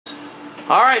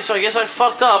Alright, so I guess I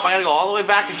fucked up. I gotta go all the way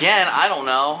back again. I don't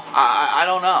know. I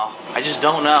don't know. I just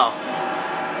don't know.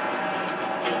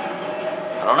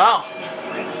 I don't know.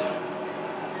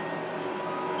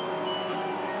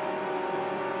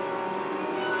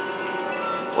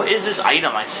 What is this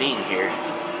item I've seen here?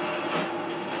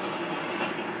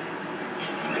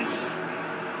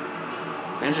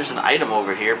 There's an item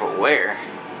over here, but where?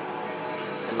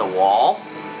 In the wall?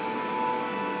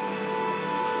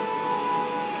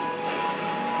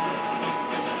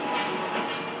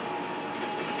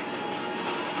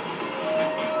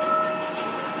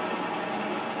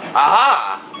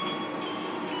 Aha!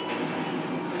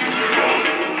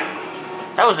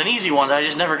 That was an easy one that I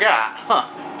just never got. Huh.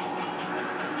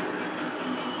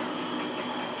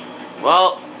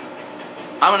 Well,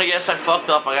 I'm gonna guess I fucked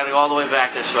up. I gotta go all the way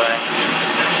back this way.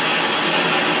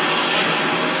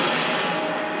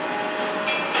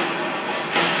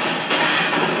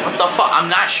 What the fuck? I'm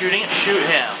not shooting it. Shoot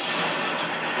him.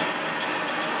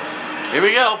 Here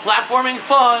we go. Platforming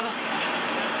fun.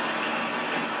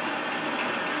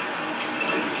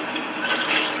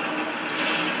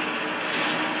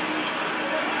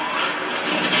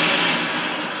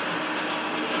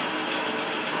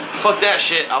 Fuck that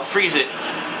shit. I'll freeze it.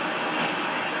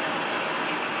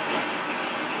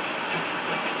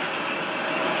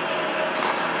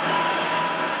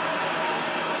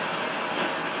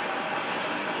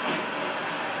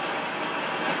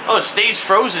 Oh, it stays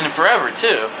frozen forever,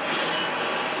 too.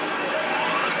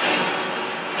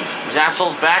 These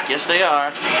assholes back? Yes, they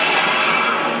are.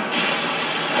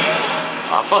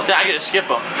 Oh, fuck that. I gotta skip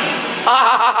them.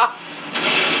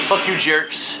 Fuck you,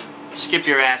 jerks. Skip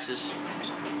your asses.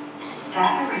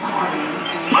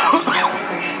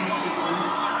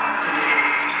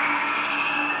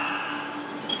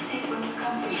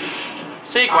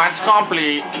 Sequence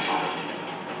complete.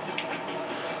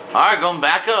 Alright, going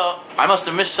back up. I must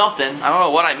have missed something. I don't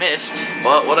know what I missed,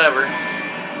 but whatever.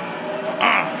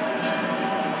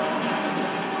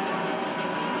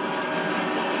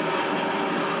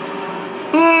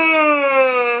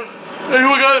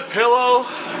 Anyone got a pillow?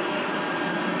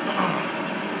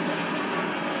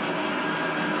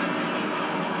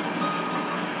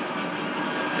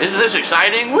 Isn't this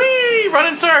exciting? Whee! Run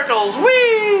in circles!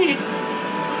 Whee!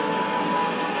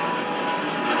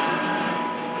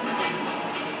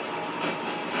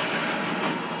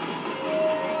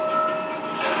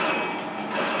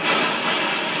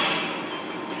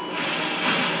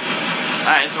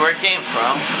 Alright, this is where it came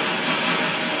from.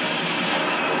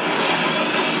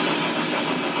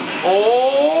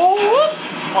 Oh!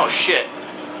 Oh shit.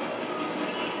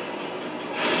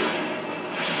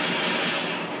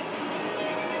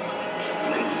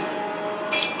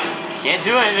 Can't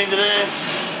do anything to this.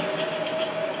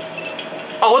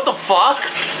 Oh, what the fuck?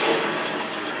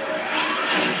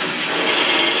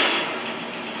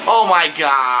 Oh my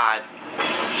god.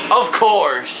 Of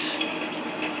course.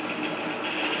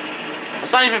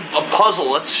 That's not even a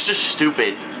puzzle, that's just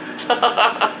stupid.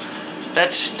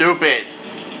 That's stupid.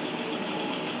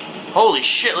 Holy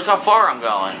shit, look how far I'm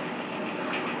going.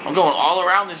 I'm going all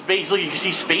around this base. Look, you can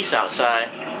see space outside.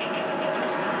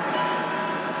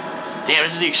 Damn,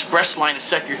 this is the express line of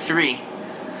Sector 3.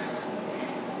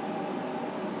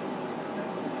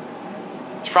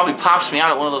 This probably pops me out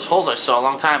at one of those holes I saw a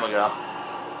long time ago.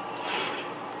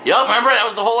 Yup, remember? That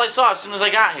was the hole I saw as soon as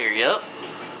I got here, yup.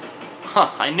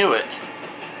 Huh, I knew it.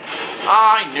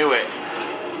 I knew it.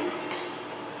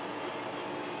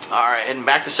 Alright, heading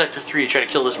back to Sector 3 to try to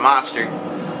kill this monster.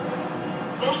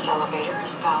 This elevator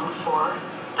is bound for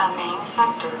the main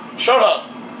sector. Shut up!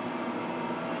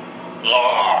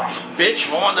 Ugh. Bitch,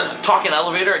 if I want to talk in an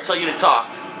elevator, I tell you to talk.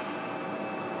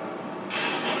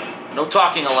 No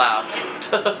talking allowed.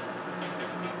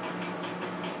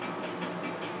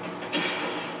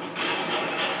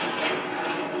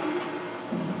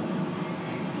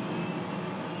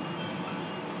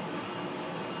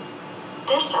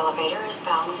 This elevator is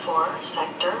bound for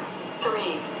Sector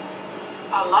 3.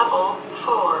 A level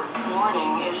 4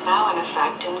 warning is now in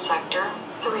effect in Sector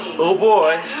 3. Oh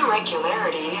boy.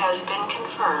 Irregularity has been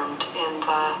confirmed in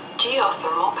the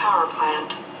geothermal power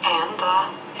plant and the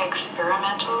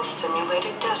experimental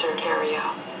simulated desert area.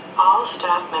 All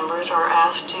staff members are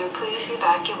asked to please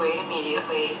evacuate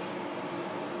immediately.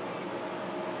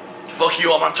 Fuck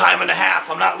you, I'm on time and a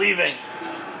half. I'm not leaving.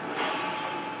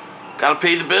 Gotta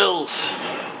pay the bills.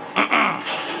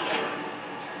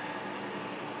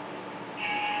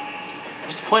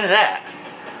 What's the point of that?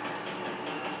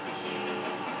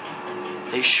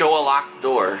 They show a locked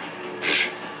door.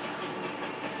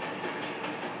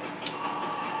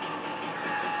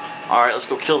 Alright, let's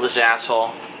go kill this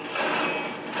asshole.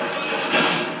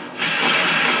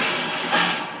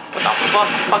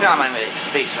 Fuck out of my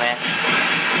face, man.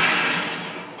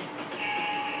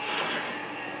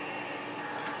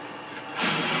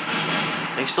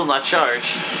 Thing's still not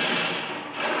charged.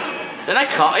 Didn't I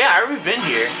call? Yeah, I've already been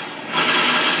here.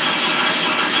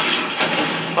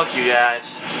 Fuck you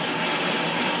guys.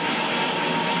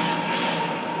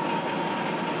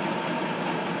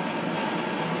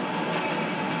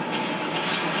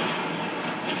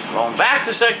 Going back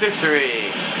to Sector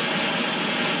 3.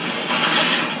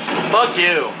 Fuck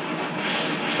you.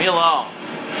 Leave me alone.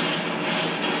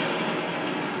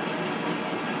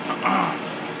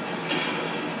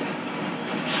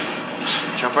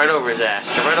 Jump right over his ass.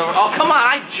 Jump right over. Oh, come on.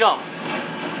 I jumped.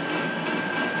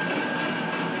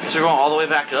 Guess we're going all the way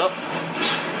back up.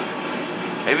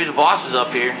 Maybe the boss is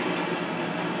up here.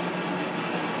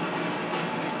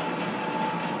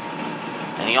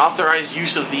 And he authorized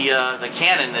use of the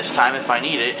cannon this time if I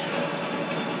need it.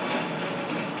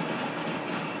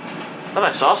 I thought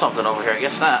I saw something over here. I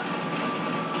guess not.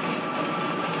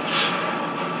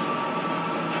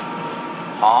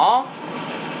 Huh?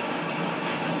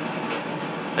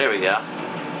 There we go.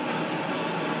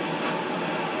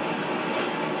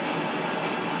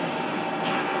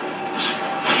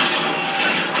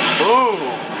 Ooh!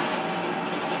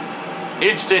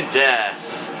 Instant death.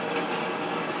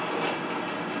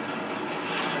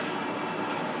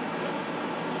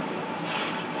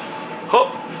 Hook!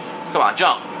 Come on,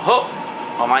 jump. Hook!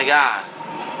 Oh my god.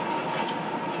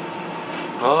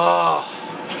 Oh.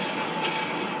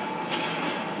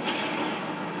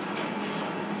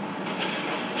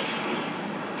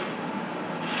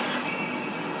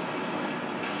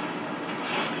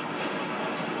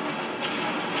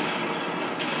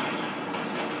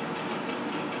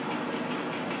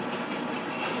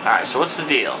 Alright, so what's the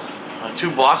deal? 2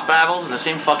 boss battles in the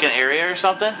same fucking area or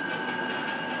something?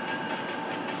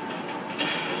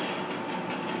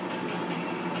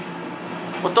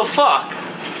 What the fuck?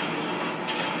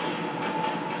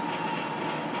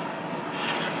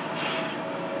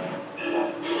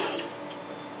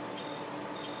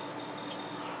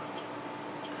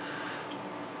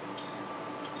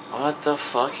 What the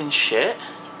fucking shit?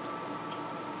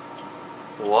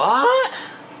 What?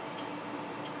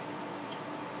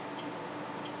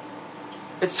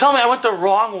 It's telling me I went the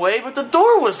wrong way, but the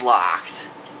door was locked.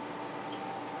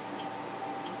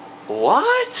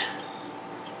 What?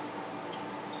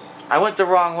 I went the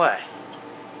wrong way.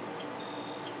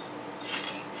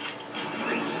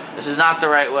 This is not the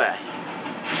right way.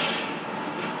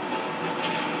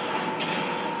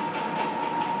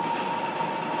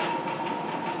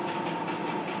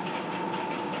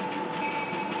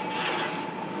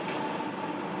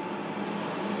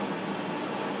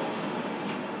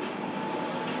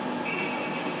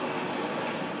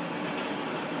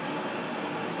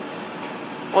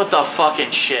 What the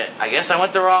fucking shit? I guess I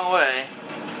went the wrong way.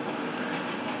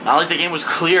 Not like the game was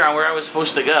clear on where I was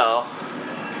supposed to go.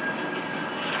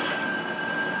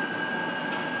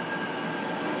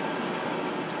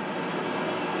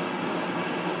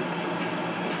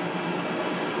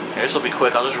 Here, this will be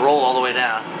quick. I'll just roll all the way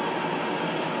down.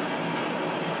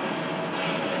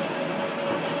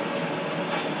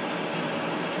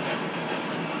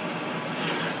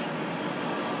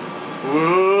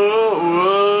 Whoa,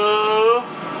 whoa.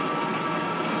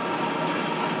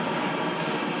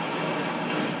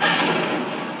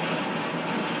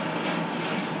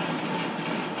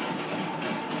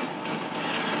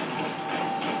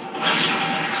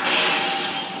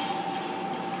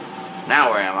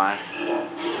 Now where am I?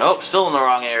 Nope, still in the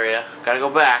wrong area. Gotta go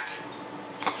back.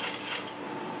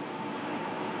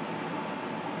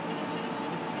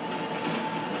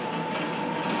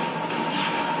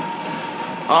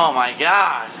 Oh my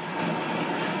god.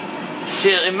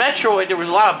 See, in Metroid there was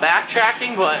a lot of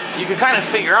backtracking, but you could kind of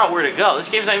figure out where to go. This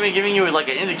game's not even giving you like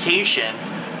an indication.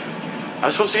 I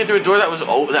was supposed to get through a door that was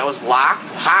locked?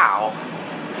 How?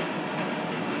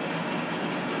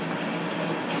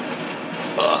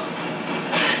 Ugh.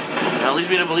 That leads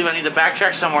me to believe I need to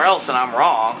backtrack somewhere else and I'm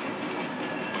wrong.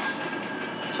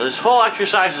 So this whole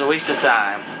exercise is a waste of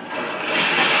time.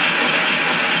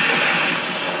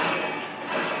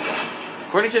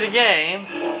 According to the game,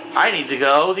 I need to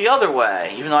go the other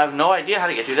way, even though I have no idea how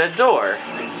to get through that door.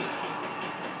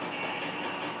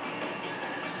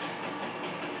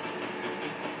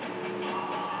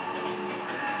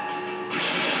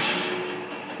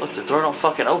 Look, the door don't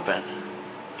fucking open.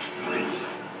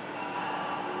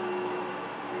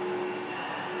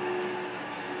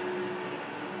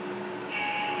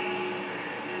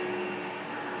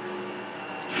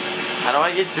 How do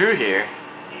I get through here?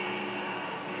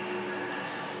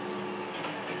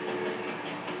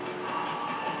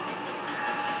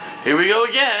 Here we go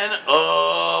again.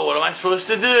 Oh, what am I supposed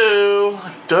to do?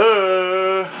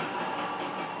 Duh.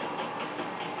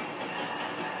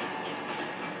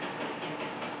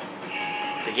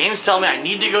 The game's telling me I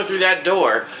need to go through that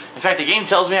door. In fact, the game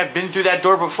tells me I've been through that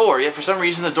door before, yet for some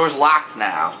reason the door's locked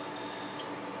now.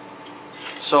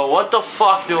 So what the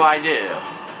fuck do I do?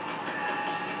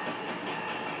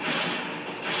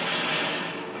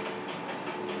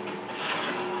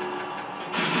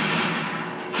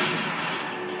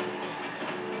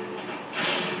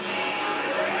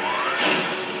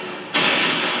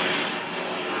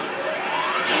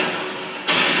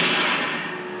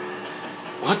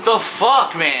 What the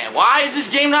fuck, man? Why is this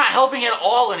game not helping at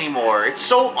all anymore? It's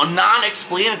so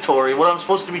non-explanatory what I'm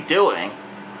supposed to be doing.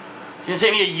 It's gonna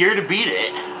take me a year to beat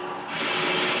it.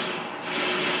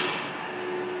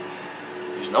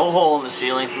 There's no hole in the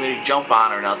ceiling for me to jump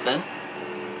on or nothing.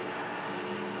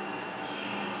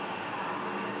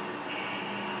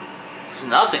 There's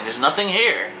nothing. There's nothing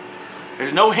here.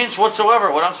 There's no hints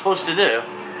whatsoever what I'm supposed to do.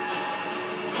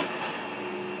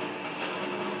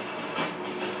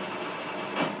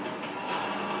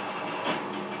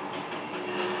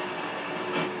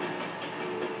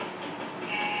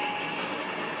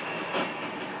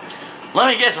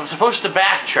 Let me guess, I'm supposed to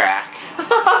backtrack.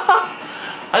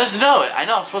 I just know it. I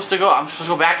know I'm supposed to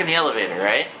go back in the elevator,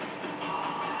 right?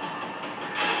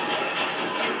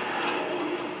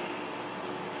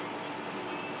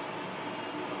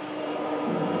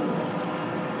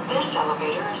 This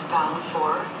elevator is bound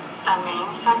for the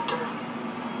main sector.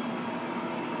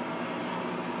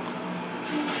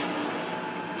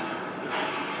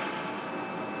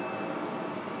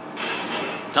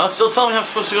 No, it's still telling me I'm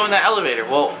supposed to go in that elevator.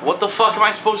 Well, what the fuck am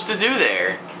I supposed to do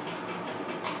there?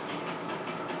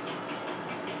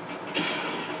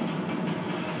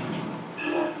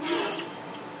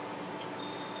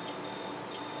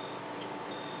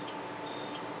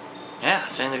 Yeah,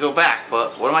 it's saying to go back,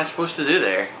 but what am I supposed to do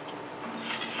there?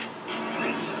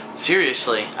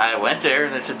 Seriously, I went there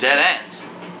and it's a dead end.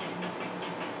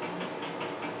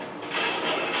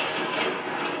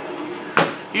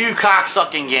 You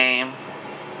cocksucking game.